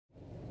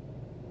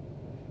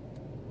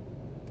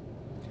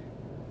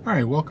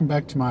Alright, welcome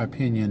back to my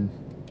opinion.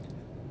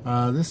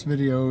 This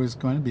video is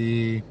going to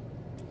be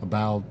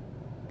about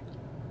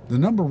the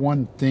number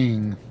one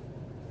thing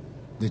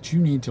that you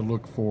need to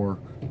look for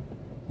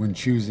when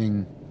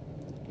choosing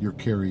your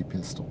carry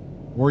pistol,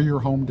 or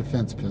your home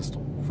defense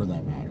pistol for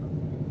that matter.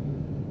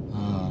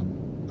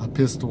 A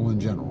pistol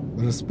in general,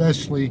 but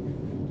especially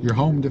your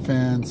home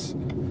defense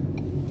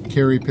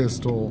carry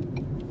pistol,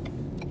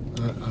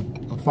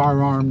 a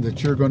firearm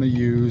that you're going to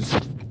use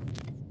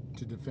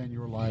to defend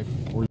your life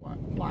or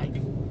life.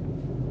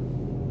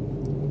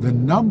 The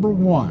number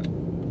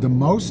one, the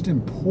most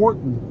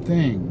important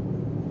thing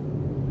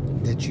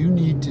that you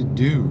need to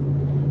do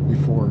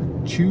before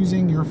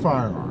choosing your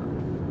firearm,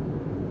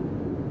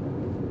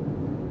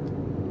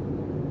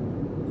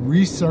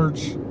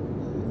 research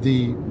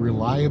the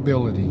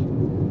reliability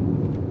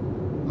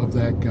of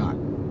that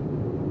gun.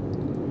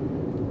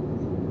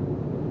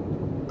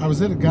 I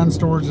was at a gun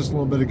store just a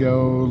little bit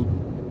ago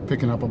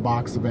picking up a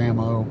box of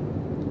ammo,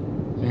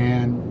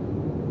 and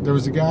there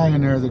was a guy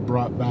in there that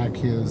brought back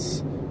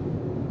his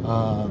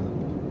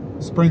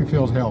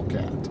Springfield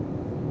Hellcat.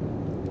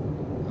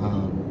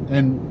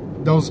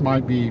 And those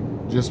might be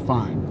just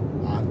fine,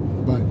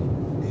 but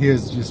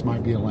his just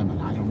might be a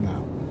limit. I don't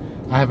know.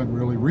 I haven't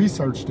really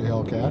researched a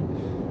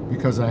Hellcat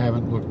because I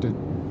haven't looked at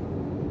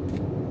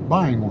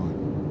buying one.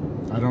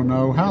 I don't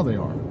know how they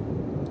are.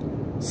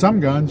 Some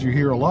guns you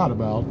hear a lot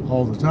about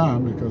all the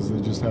time because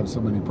they just have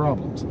so many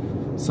problems.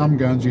 Some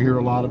guns you hear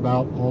a lot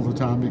about all the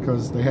time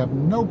because they have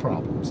no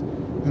problems.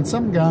 And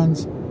some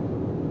guns,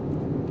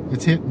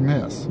 it's hit and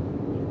miss.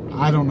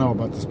 I don't know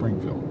about the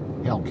Springfield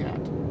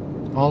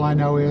Hellcat. All I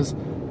know is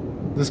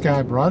this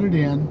guy brought it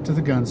in to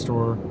the gun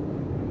store,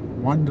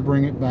 wanted to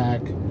bring it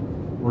back,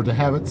 or to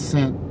have it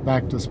sent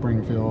back to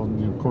Springfield.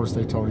 And of course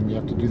they told him you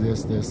have to do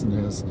this, this, and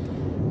this.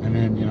 And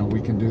then, you know,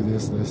 we can do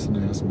this, this, and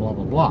this, blah,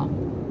 blah, blah.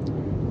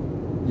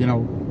 You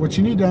know, what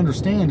you need to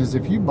understand is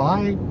if you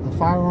buy a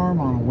firearm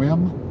on a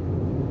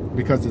whim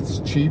because it's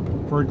cheap,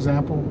 for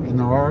example, and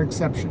there are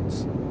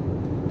exceptions,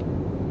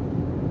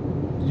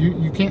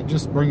 you can't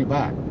just bring it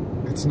back.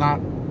 It's not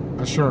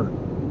a shirt.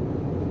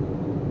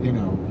 You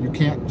know, you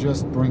can't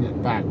just bring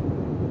it back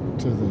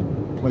to the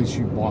place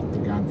you bought the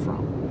gun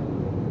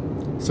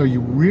from. So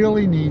you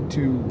really need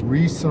to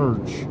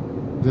research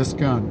this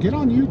gun. Get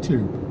on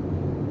YouTube.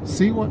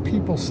 See what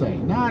people say.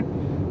 Not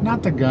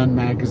the gun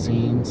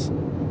magazines.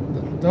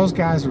 Those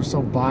guys are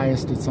so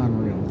biased, it's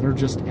unreal. They're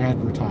just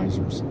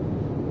advertisers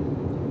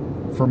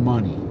for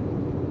money.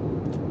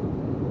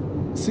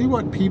 See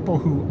what people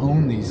who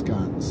own these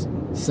guns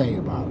say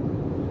about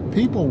them.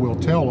 People will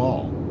tell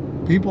all.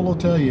 People will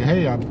tell you,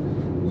 hey,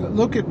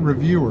 look at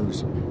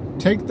reviewers.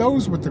 Take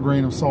those with a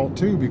grain of salt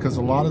too, because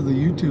a lot of the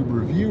YouTube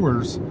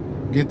reviewers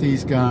get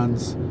these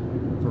guns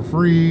for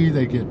free.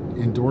 They get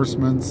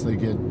endorsements. They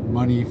get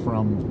money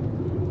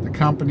from the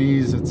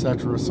companies,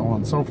 etc., so on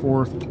and so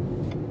forth.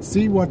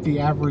 See what the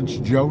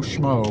average Joe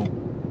Schmo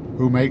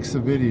who makes a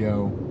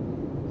video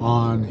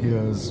on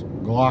his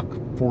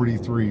Glock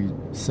 43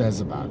 says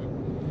about it,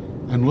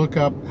 and look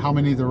up how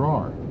many there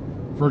are.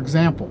 For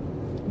example,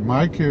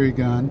 my carry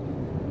gun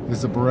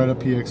is a Beretta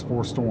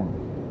PX4 Storm.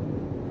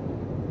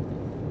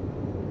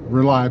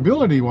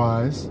 Reliability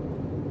wise,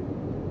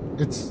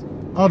 it's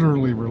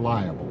utterly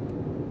reliable.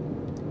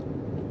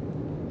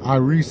 I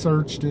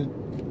researched it,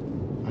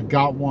 I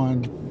got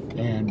one,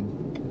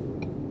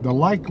 and the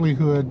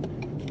likelihood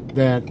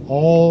that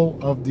all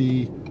of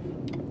the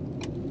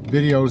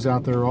videos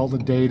out there, all the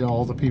data,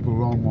 all the people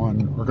who own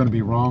one are going to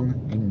be wrong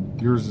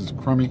and yours is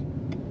crummy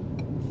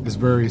is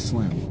very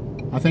slim.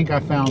 I think I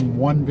found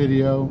one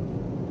video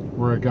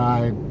where a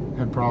guy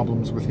had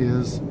problems with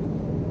his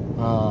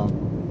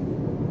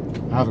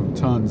out of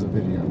tons of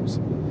videos.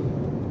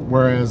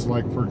 Whereas,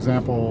 like, for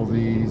example,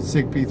 the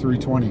SIG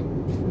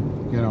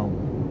P320, you know,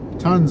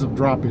 tons of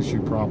drop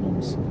issue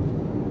problems,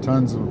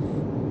 tons of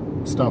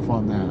stuff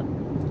on that.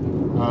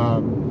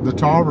 The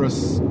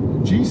Taurus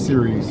G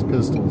series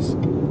pistols,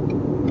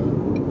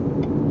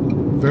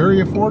 very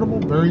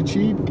affordable, very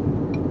cheap,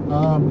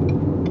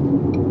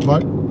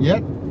 but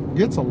yet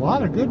gets a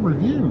lot of good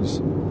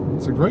reviews.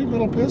 It's a great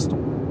little pistol.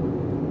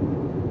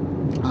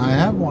 I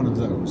have one of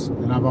those,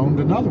 and I've owned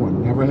another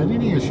one. Never had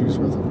any issues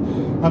with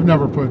them. I've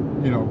never put,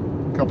 you know,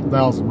 a couple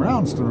thousand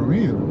rounds through them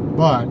either,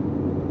 but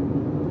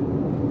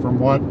from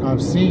what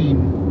I've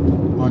seen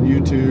on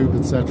YouTube,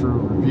 etc.,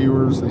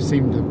 reviewers, they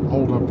seem to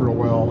hold up real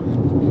well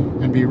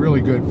and be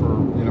really good for,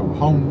 you know,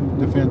 home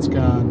defense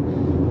gun,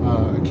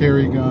 a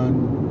carry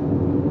gun.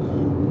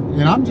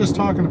 And I'm just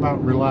talking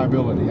about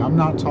reliability. I'm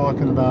not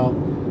talking about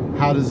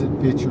how does it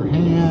fit your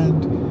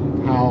hand,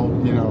 how,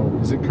 you know,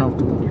 is it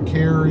comfortable to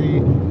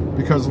carry,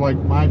 because like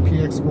my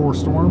PX4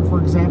 Storm,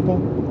 for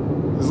example,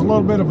 is a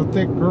little bit of a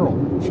thick girl.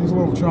 She's a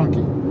little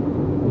chunky.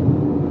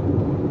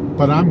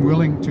 But I'm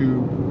willing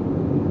to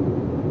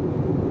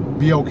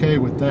be okay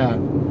with that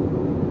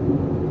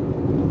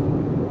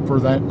for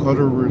that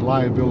utter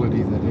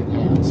reliability that it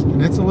has.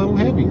 And it's a little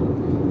heavier,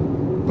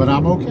 but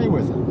I'm okay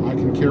with it. I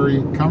can carry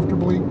it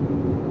comfortably,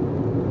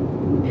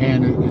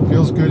 and it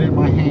feels good in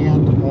my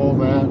hand, all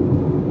that.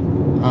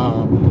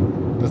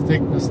 The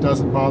thickness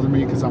doesn't bother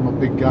me because I'm a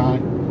big guy.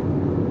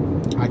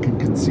 I can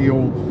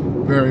conceal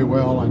very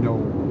well. I know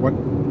what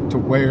to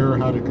wear,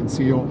 how to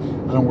conceal.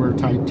 I don't wear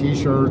tight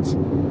t-shirts.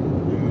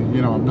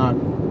 You know, I'm not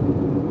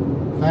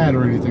fat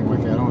or anything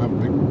like that. I don't have a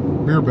big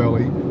beer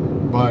belly,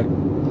 but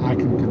I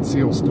can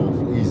conceal stuff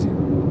easier.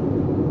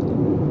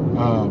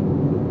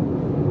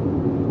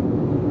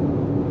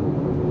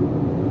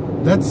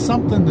 That's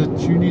something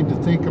that you need to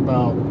think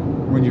about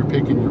when you're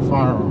picking your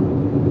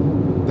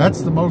firearm.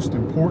 That's the most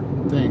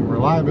important thing,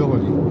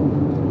 reliability.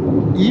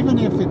 Even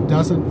if it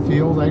doesn't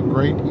feel that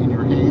great in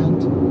your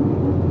hand,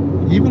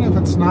 even if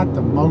it's not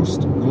the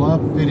most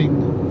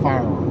glove-fitting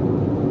firearm,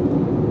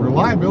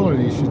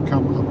 reliability should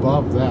come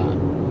above that.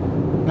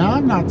 Now,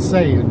 I'm not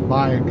saying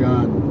buy a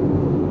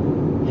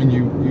gun and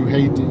you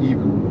hate to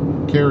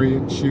even carry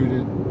it, shoot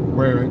it,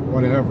 wear it,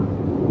 whatever,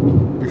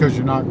 because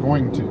you're not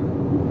going to.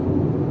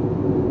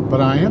 But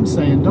I am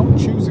saying don't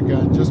choose a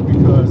gun just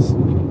because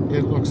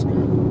it looks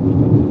good.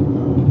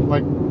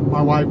 Like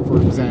my wife,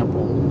 for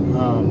example,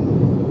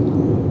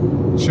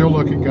 she'll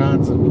look at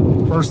guns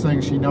and first thing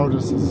she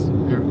notices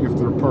if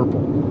they're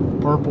purple.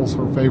 Purple's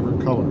her favorite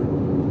color.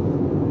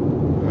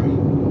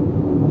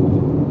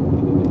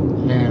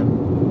 And,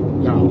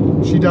 you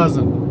know, she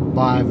doesn't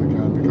buy the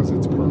gun because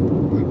it's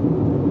purple,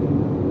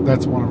 but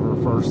that's one of her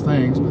first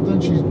things. But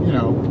then she, you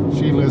know,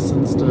 she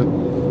listens to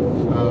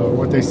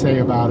what they say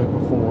about it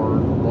before,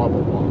 blah,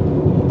 blah, blah.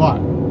 But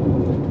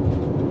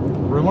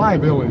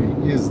reliability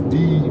is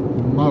the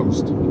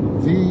most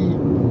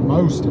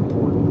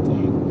important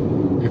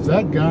thing. If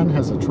that gun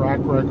has a track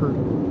record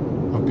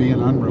of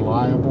being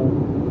unreliable,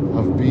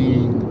 of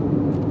being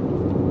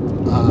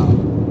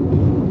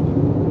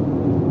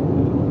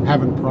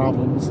having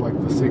problems like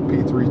the SIG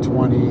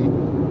P320,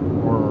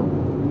 or,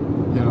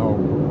 you know,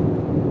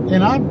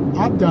 and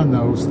I've done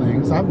those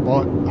things. I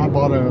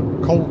bought a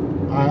Colt.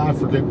 I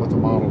forget what the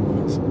model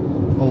was. A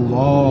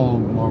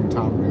long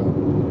time ago.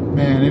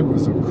 Man, it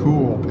was a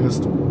cool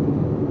pistol.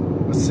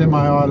 A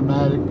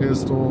semi-automatic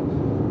pistol.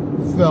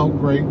 Felt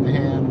great in the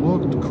hand.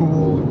 Looked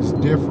cool. It was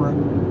different.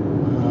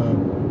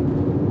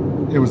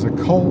 It was a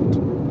Colt.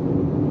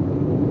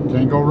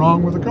 Can't go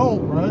wrong with a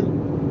Colt, right?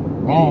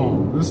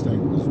 Wrong. This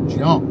thing was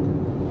junk.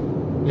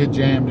 It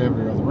jammed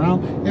every other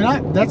round.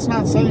 And that's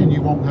not saying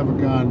you won't have a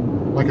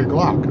gun like a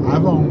Glock.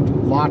 I've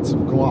owned lots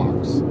of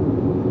Glocks.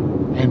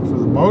 And for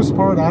the most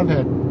part, I've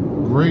had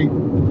great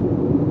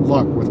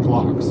luck with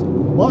Glocks.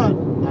 But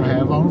I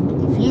have owned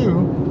a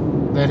few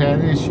that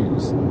had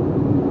issues.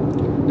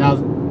 Now,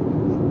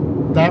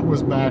 that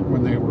was back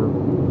when they were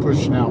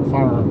pushing out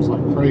firearms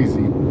like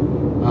crazy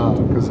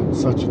because it was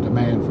such a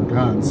demand for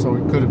guns. So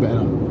it could have been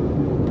a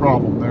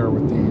problem there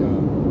with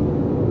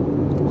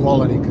the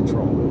quality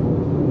control.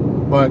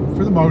 But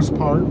for the most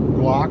part,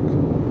 Glock,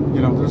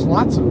 you know, there's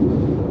lots of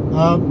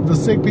the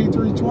SIG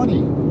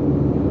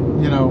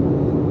P320, you know,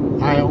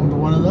 I owned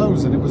one of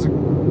those, and it was a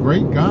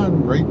great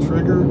gun, great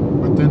trigger.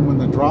 But then when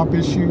the drop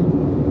issue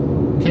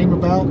came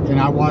about, and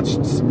I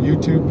watched some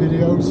YouTube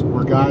videos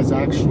where guys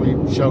actually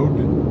showed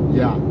that,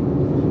 yeah,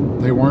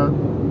 they weren't,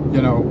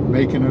 you know,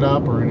 making it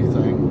up or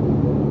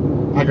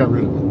anything, I got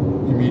rid of it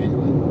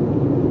immediately.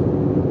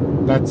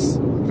 That's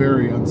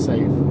very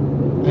unsafe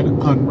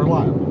and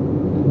unreliable.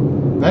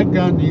 That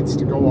gun needs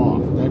to go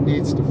off. That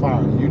needs to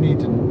fire. You need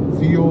to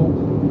feel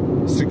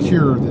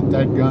secure that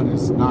that gun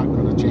is not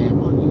going to jam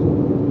on you.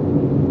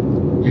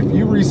 If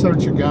you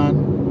research a gun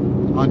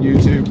on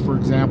YouTube, for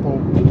example,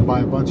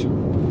 by a bunch of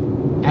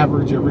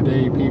average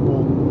everyday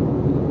people,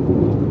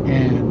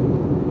 and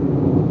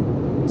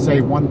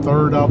say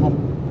 1/3 of them,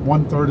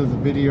 1/3 of the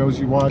videos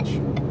you watch,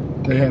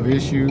 they have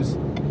issues,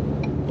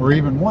 or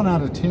even 1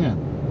 out of 10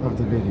 of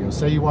the videos.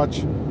 Say you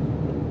watch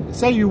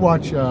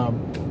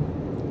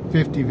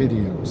 50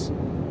 videos.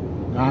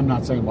 Now, I'm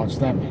not saying watch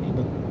that many,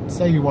 but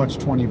say you watch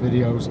 20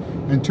 videos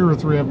and 2 or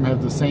 3 of them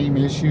have the same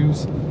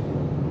issues.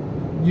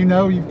 You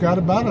know you've got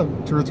about a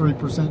 2 or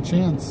 3%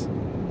 chance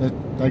that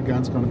that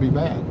gun's going to be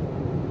bad.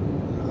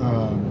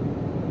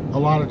 A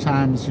lot of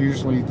times,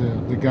 usually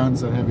the guns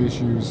that have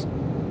issues,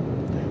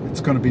 it's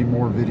going to be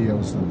more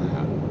videos than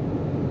that.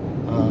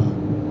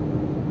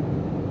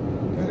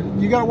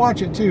 You got to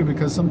watch it too,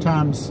 because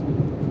sometimes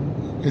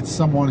it's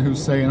someone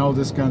who's saying, oh,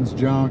 this gun's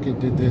junk, it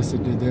did this,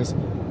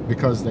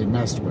 because they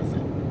messed with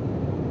it.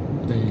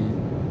 They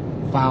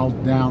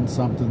filed down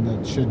something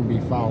that shouldn't be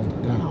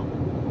filed down,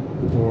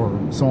 or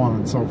so on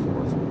and so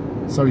forth.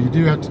 So you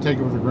do have to take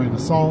it with a grain of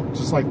salt,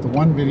 just like the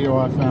one video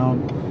I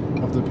found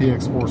of the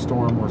PX4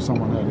 Storm where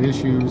someone had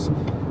issues.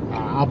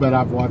 I'll bet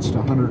I've watched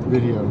 100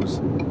 videos,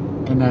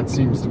 and that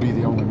seems to be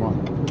the only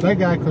one. That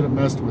guy could have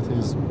messed with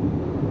his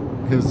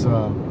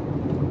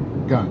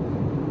gun.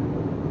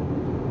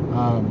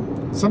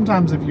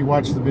 Sometimes if you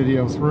watch the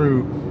video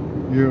through,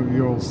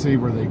 you'll see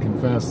where they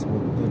confess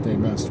that they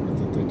messed with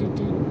it,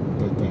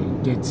 that they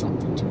did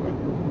something to it.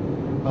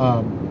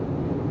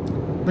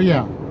 But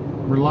yeah,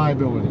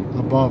 reliability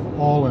above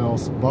all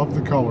else, above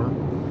the color,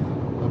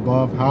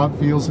 above how it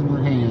feels in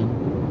your hand.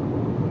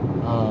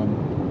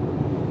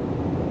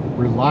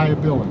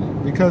 Reliability,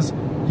 because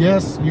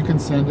yes, you can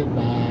send it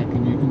back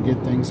and you can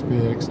get things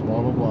fixed,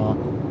 blah, blah, blah.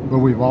 But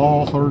we've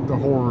all heard the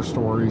horror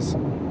stories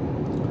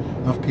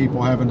of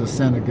people having to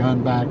send a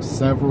gun back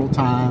several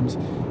times.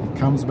 It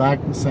comes back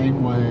the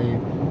same way.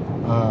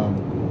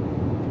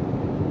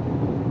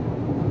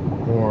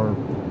 Or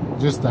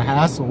just the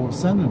hassle of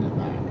sending it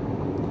back.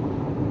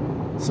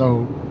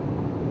 So,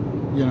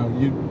 you know,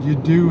 you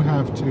do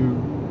have to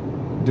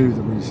do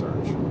the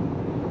research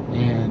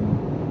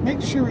and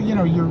make sure, you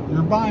know,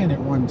 you're buying it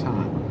one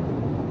time.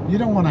 You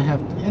don't want to have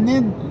to, and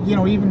then, you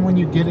know, even when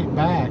you get it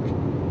back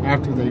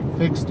after they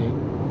fixed it,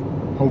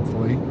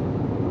 hopefully,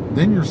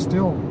 then you're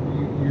still,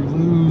 you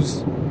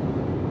lose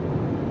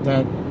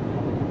that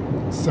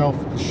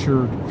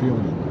self-assured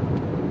feeling.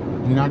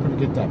 You're not going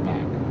to get that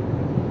back.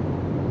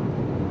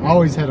 I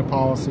always had a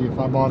policy, if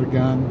I bought a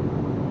gun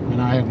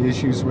and I had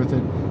issues with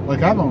it,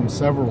 like I've owned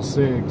several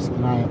SIGs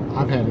and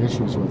I've had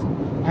issues with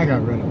them. I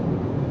got rid of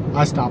them.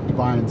 I stopped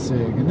buying SIG.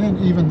 And then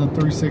even the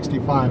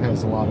 365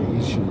 has a lot of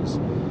issues.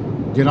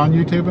 Get on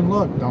YouTube and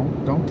look.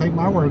 Don't take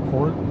my word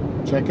for it.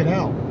 Check it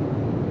out.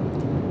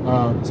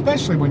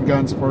 Especially when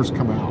guns first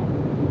come out.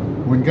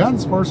 When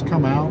guns first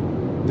come out,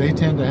 they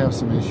tend to have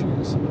some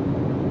issues.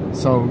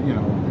 So, you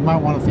know, you might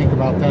want to think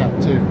about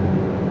that too.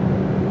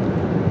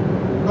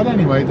 But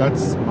anyway,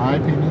 that's my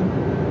opinion.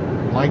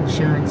 Like,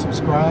 share, and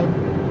subscribe.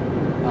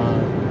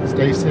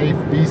 Stay safe,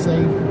 be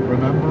safe.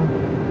 Remember,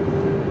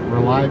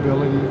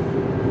 reliability,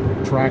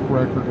 track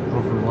record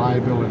of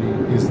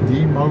reliability is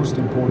the most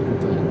important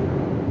thing.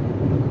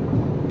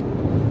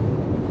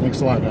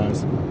 Thanks a lot,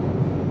 guys.